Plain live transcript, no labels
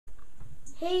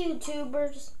Hey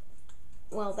YouTubers,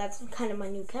 well that's kind of my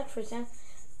new catchphrase now,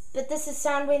 but this is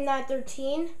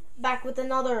Soundwave913 back with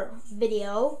another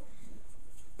video.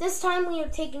 This time we are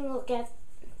taking a look at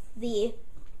the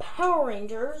Power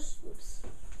Rangers, oops,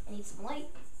 I need some light,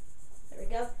 there we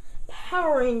go,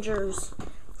 Power Rangers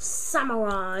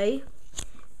Samurai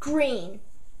Green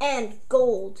and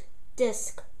Gold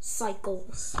disc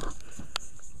cycles.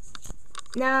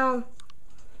 Now,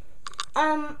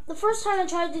 the first time I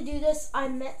tried to do this, I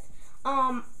met,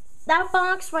 that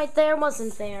box right there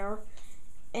wasn't there,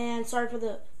 and sorry for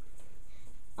the,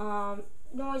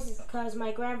 noises, because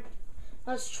my grandpa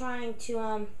was trying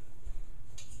to,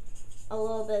 a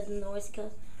little bit of noise,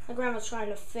 because my grandma was trying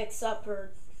to fix up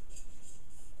her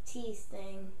teeth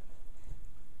thing,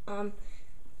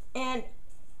 and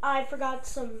I forgot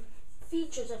some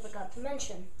features I forgot to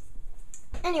mention.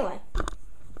 Anyway.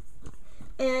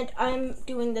 And I'm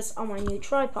doing this on my new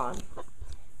tripod,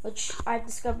 which I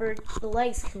discovered the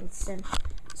legs can extend.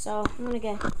 So I'm gonna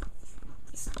get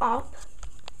this up,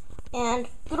 and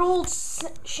good old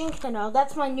Shinkano,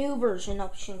 that's my new version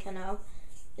of Shinkano,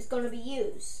 is gonna be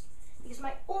used. Because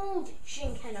my old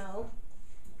Shinkano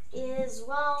is,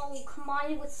 well,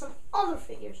 combined with some other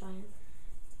figures I have,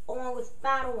 along with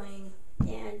Battlewing,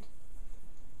 and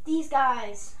these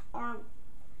guys aren't,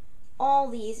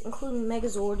 all these, including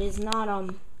Megazord, is not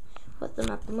with them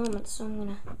at the moment, so I'm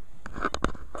gonna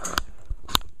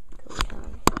go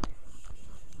down.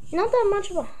 Not that much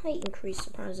of a height increase,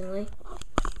 surprisingly.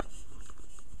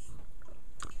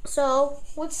 So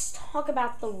let's talk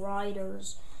about the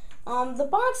riders. The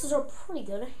boxes are pretty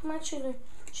good. I'm actually gonna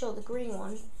show the green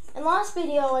one. In the last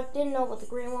video, I didn't know what the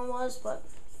green one was, but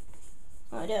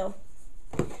I do.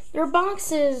 Their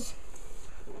boxes.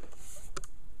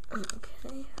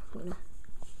 Okay. I'm gonna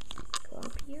go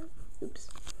up here. Oops.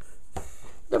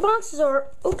 The boxes are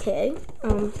okay.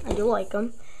 I do like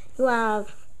them. You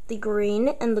have the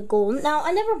green and the gold. Now,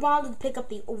 I never bothered to pick up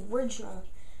the original.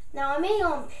 Now, I may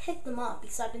pick them up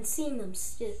because I've been seeing them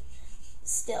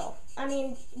still. I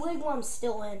mean, Wigwam's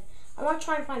still in. I want to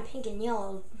try and find pink and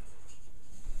yellow.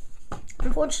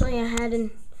 Unfortunately, I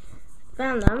hadn't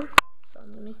found them. So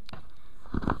I'm gonna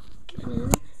get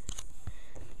in.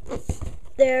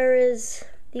 There is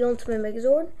the Ultimate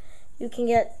Megazord. You can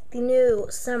get the new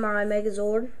Samurai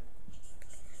Megazord,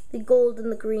 the gold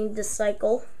and the green disc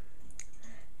cycle,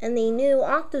 and the new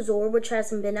Octozord, which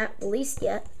hasn't been released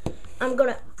yet. I'm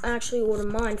gonna actually order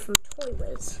mine from Toy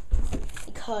Wiz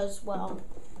because, well,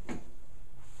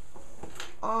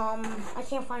 I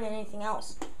can't find anything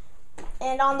else.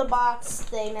 And on the box,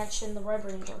 they mentioned the Red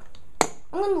Ranger.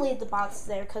 I'm gonna leave the box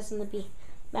there because in the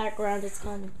background it's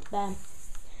kind of bad.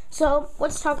 So,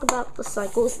 let's talk about the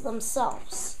cycles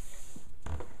themselves.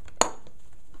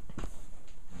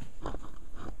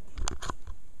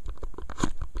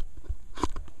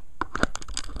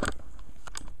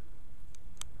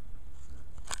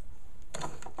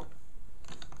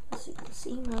 As you can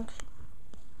see, I'm actually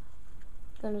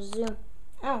going to zoom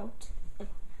out. I'm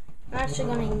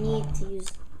actually going to need to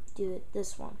do it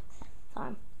this one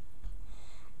time.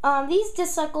 These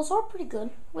disc cycles are pretty good.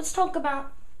 Let's talk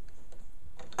about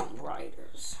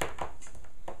riders.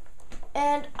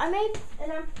 And I'm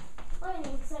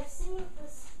planning, because I've seen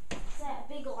this set at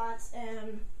Big Lots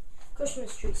and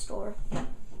Christmas tree store.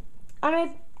 I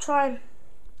may try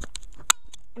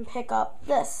and pick up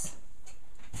this.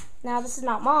 Now this is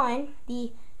not mine,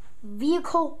 the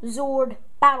Vehicle Zord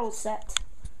Battle Set.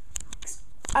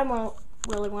 I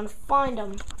really want to find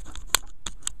them.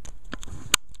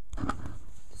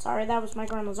 Sorry, that was my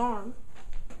grandma's arm.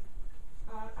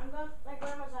 My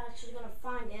grandma's actually going to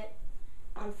find it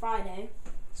on Friday,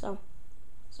 so,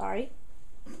 sorry.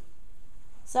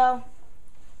 So,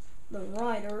 the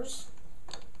riders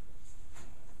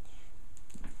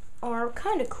are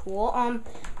kind of cool.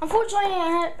 Unfortunately,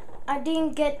 I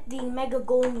didn't get the Mega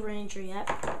Gold Ranger yet.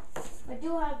 I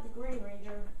do have the Green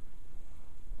Ranger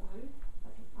one, if I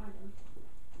can find him.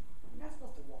 You're not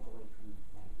supposed to walk away from the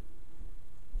thing.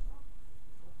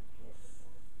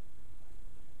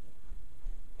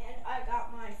 And I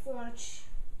got my 4-inch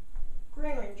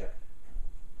Green Ranger.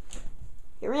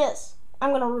 Here he is. I'm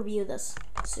going to review this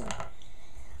soon.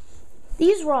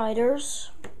 These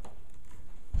riders.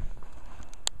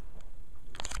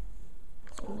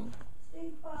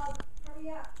 Stink bug, hurry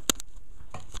up.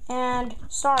 And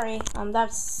sorry,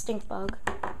 that's Stink Bug.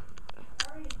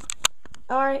 Hurry.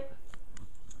 Alright.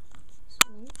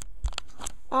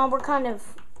 We're kind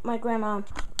of, my grandma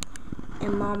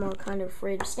and mom are kind of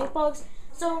afraid of stink bugs.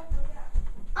 So,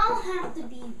 I'll have to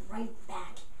be right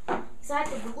back. Because I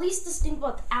have to release the stink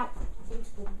bug out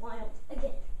into the wild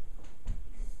again.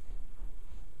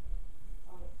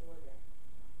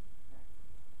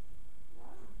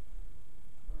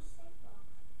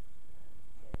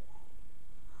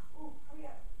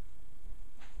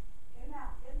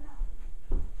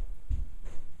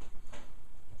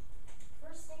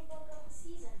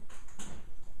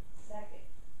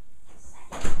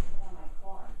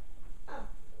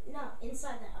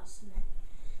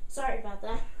 Sorry about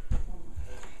that.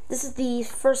 This is the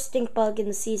first stink bug in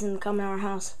the season to come to our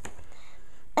house.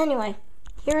 Anyway,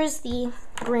 here is the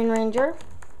Green Ranger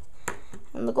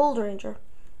and the Gold Ranger.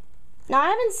 Now, I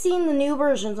haven't seen the new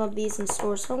versions of these in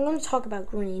stores, so I'm going to talk about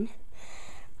Green.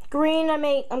 Green, I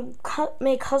may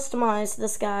customize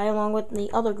this guy along with the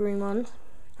other green ones.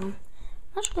 I'm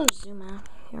just going to zoom out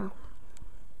here.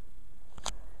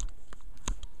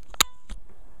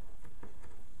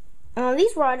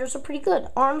 These riders are pretty good.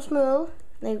 Arms move,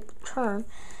 they turn,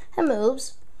 and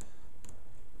moves.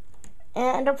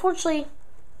 And unfortunately,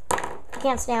 I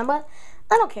can't stand, but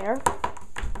I don't care.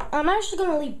 I'm actually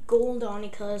gonna leave gold on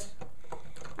because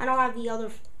I don't have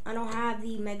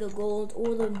the Mega Gold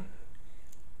or the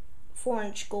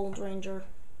 4-inch Gold Ranger.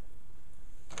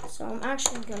 So I'm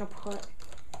actually gonna put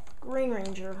Green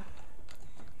Ranger,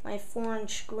 my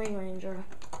 4-inch Green Ranger,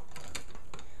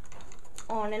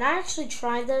 on. And I actually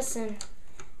tried this and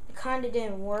it kind of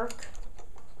didn't work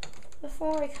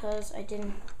before because I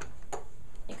couldn't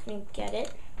get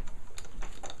it.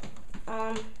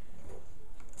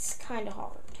 It's kind of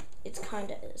hard. It kind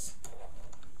of is.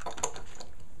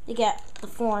 You get the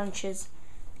 4 inches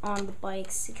on the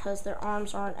bikes because their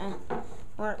arms they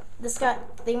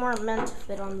weren't meant to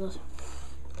fit on the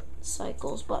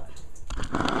cycles, but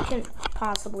you can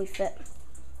possibly fit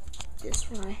these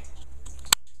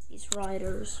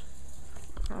riders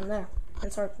on there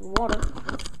and start with water,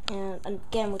 and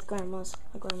again with my grandma's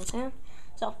hand.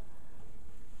 So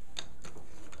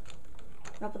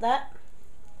enough of that.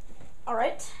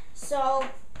 Alright, so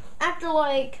after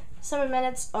like 7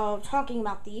 minutes of talking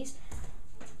about these,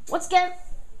 let's get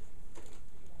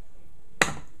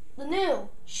the new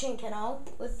Shinkano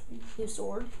with new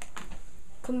sword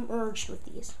merged with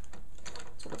these.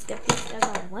 So let's get these guys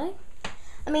out of the way.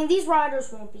 I mean, these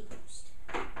riders won't be used,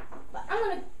 but I'm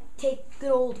gonna take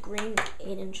good old green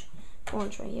 8-inch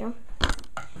orange right here.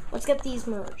 Let's get these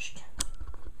merged.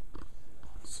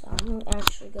 So I'm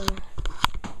actually gonna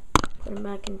put them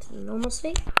back into the normal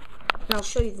state, and I'll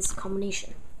show you this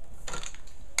combination.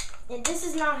 And this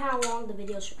is not how long the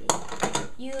video should be.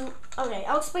 Okay,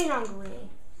 I'll explain on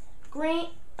green.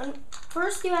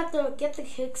 First you have to get the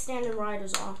kickstand and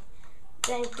riders off.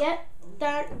 Then get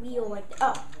that wheel like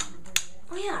that.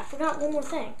 Oh yeah, I forgot one more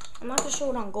thing. I'm not gonna show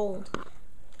it on gold.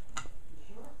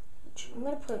 I'm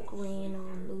gonna put green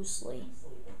on loosely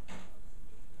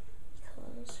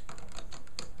because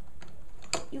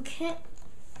you can't.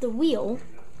 The wheel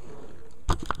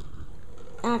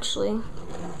actually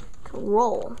can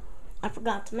roll. I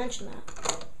forgot to mention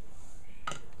that.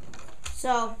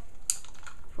 So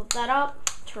flip that up,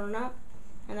 turn up,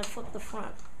 and then flip the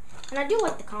front. And I do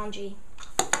like the kanji.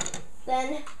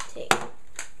 Then take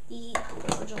the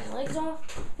original legs off.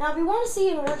 Now, if you want to see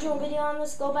an original video on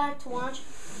this, go back to watch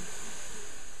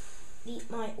the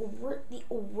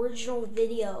original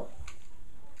video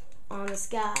on this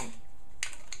guy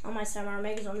on my Samurai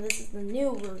Megazone. This is the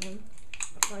new version.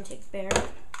 I'm going to take Bear,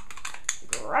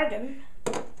 Dragon.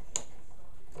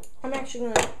 I'm actually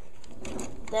going to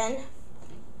then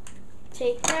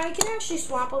take. Now you can actually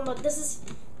swap them, but this is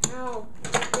how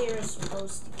they're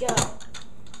supposed to go.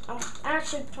 I'm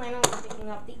actually planning on picking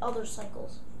up the other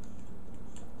cycles.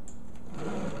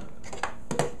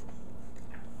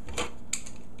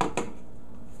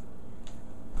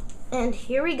 And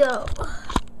here we go.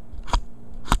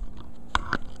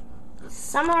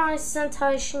 Samurai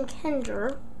Sentai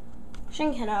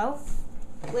Shinkano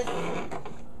with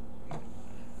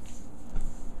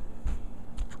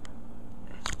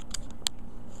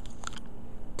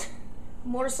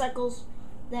motorcycles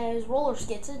that is roller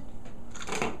skated.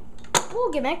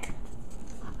 Cool gimmick.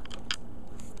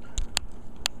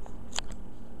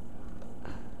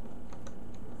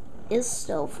 Is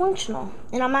still functional.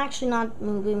 And I'm actually not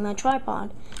moving my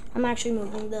tripod. I'm actually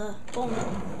moving the phone.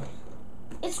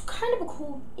 It's kind of a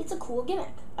cool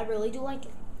gimmick. I really do like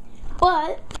it.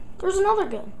 But there's another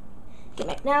good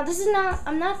gimmick. Now this is not,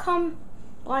 I'm not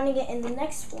combining it in the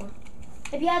next form.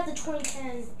 If you have the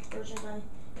 2010 version,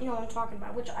 you know what I'm talking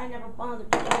about, which I never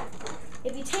bothered to do.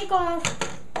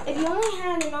 If you only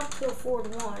had enough to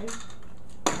afford one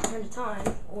at a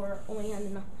time, or only had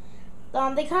enough,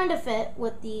 they kind of fit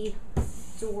with the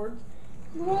sword.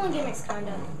 The rolling gimmicks kind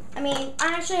of. I mean,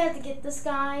 I actually had to get this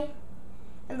guy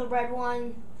and the red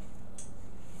one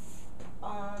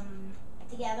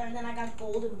together, and then I got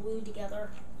gold and blue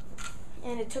together,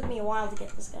 and it took me a while to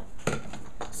get this guy.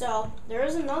 So there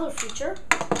is another feature.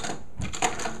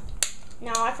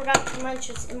 Now I forgot to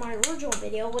mention this in my original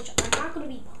video, which I'm not going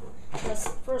to be this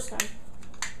first time.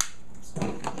 So,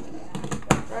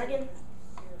 dragon.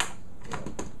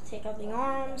 Take out the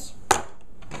arms,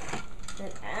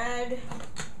 then add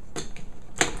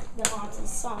them onto the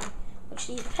sun, which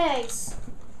these pegs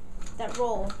that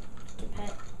roll to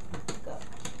pet go.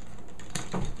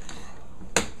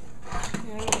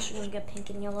 And I'm actually going to get pink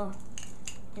and yellow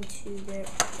into their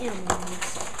animal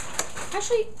modes.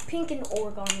 Actually, pink and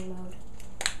origami mode.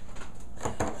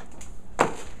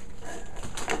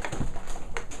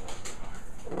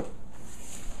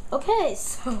 Okay,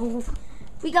 so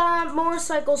we got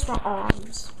motorcycles for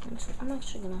arms. I'm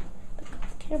actually gonna pick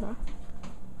up the camera.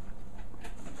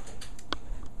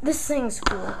 This thing's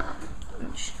cool.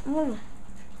 I'm gonna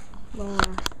lower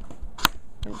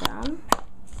and down.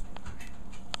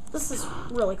 This is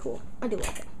really cool. I do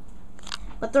like it.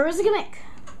 But there is a gimmick.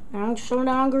 I'm showing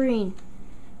down green.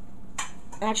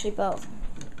 Actually, both.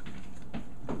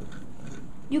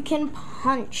 You can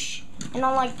punch. And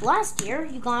unlike last year,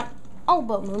 you got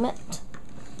elbow movement.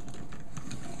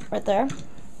 Right there.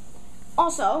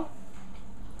 Also,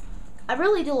 I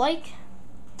really do like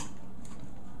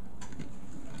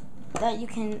that you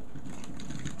can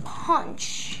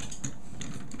punch.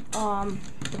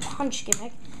 The punch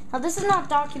gimmick. Now, this is not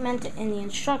documented in the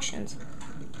instructions.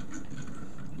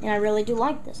 And I really do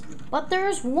like this. But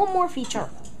there's one more feature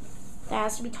that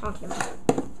has to be talked about.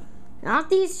 Not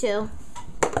these two.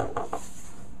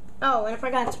 Oh, and I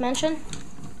forgot to mention,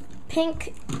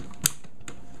 pink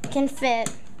can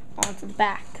fit onto the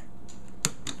back.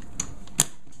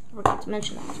 Forgot to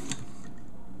mention that.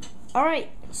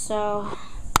 Alright, so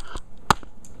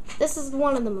this is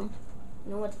one of them.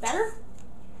 You know what's better?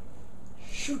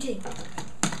 Shooting.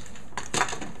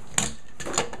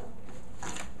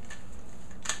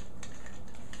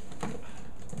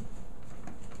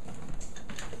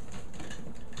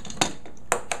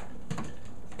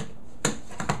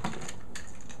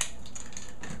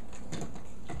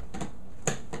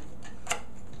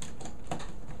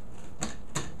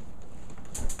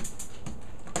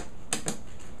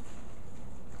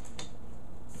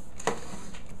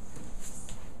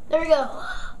 There we go.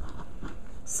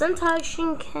 Sentai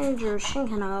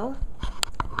Shinkano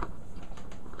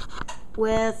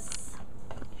with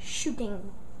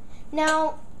shooting.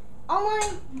 Now,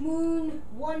 unlike Moon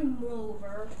 1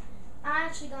 Mover, I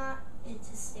actually got it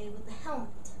to stay with the helmet.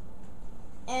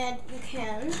 And you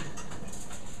can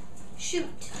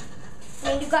shoot.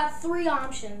 And you got 3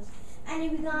 options. And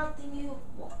you got the new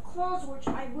claws, which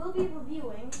I will be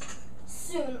reviewing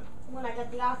soon when I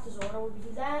get the Octazord. I will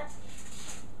do that.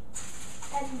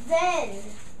 And then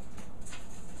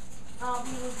I'll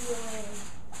be reviewing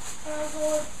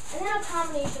Charizard, and then a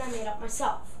combination I made up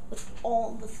myself with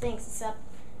all the things except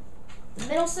the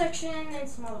middle section and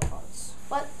some other parts.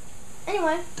 But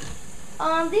anyway,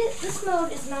 this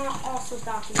mode is not also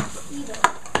documented either.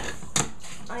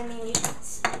 I mean, you can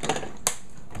see.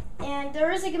 And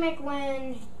there is a gimmick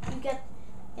when you get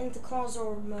into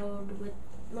Charizard mode with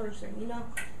Mercer, you know?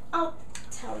 I'll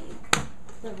tell you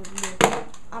the review.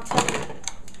 I'll tell you.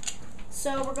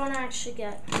 So we're gonna actually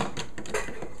get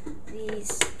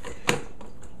these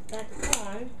back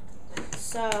on.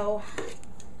 So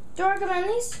do I recommend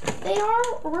these? They are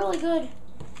really good.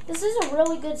 This is a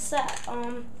really good set.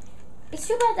 It's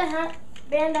too bad that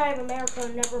Bandai of America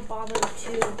never bothered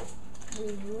to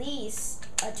release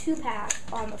a 2-pack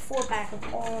on the 4-pack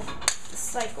of all the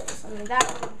cycles. I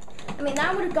mean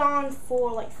that would have gone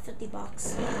for like $50.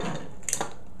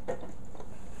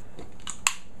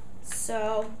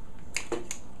 So,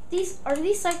 are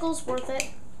these cycles worth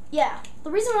it? Yeah. The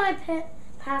reason why I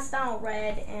passed out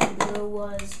red and blue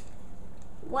was,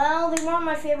 well, they weren't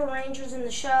my favorite Rangers in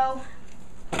the show,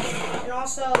 and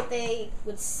also they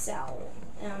would sell.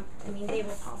 I mean, they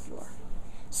were popular.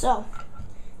 So,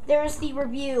 there's the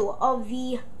review of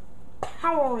the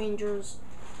Power Rangers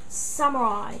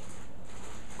Samurai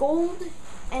Gold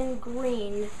and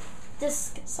Green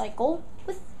disc cycle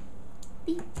with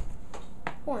the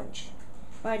orange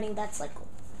riding that cycle.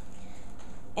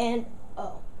 And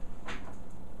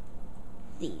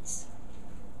these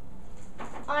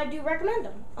I do recommend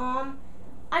them.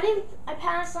 I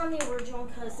passed on the original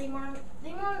because they weren't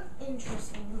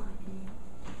interesting in my opinion.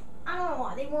 I don't know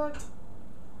why they weren't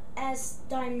as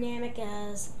dynamic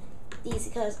as these,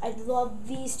 because I love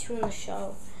these two in the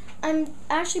show. I'm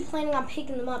actually planning on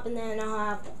picking them up, and then I'll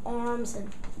have arms and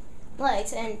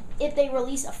legs, and if they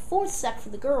release a 4th set for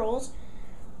the girls,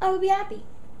 I would be happy.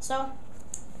 So,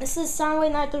 this is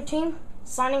Soundwave 913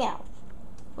 signing out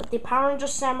with the Power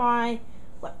Rangers Samurai,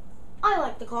 what I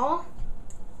like to call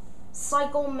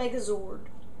Cycle Megazord,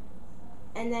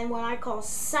 and then what I call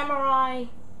Samurai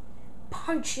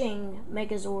Punching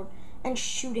Megazord and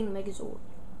Shooting Megazord.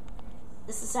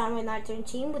 This is Soundwave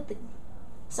 913 with the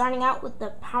signing out with the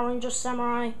Power Rangers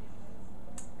Samurai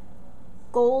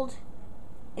Gold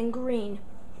and Green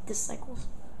disciples.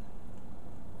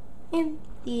 And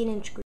the 8-inch group.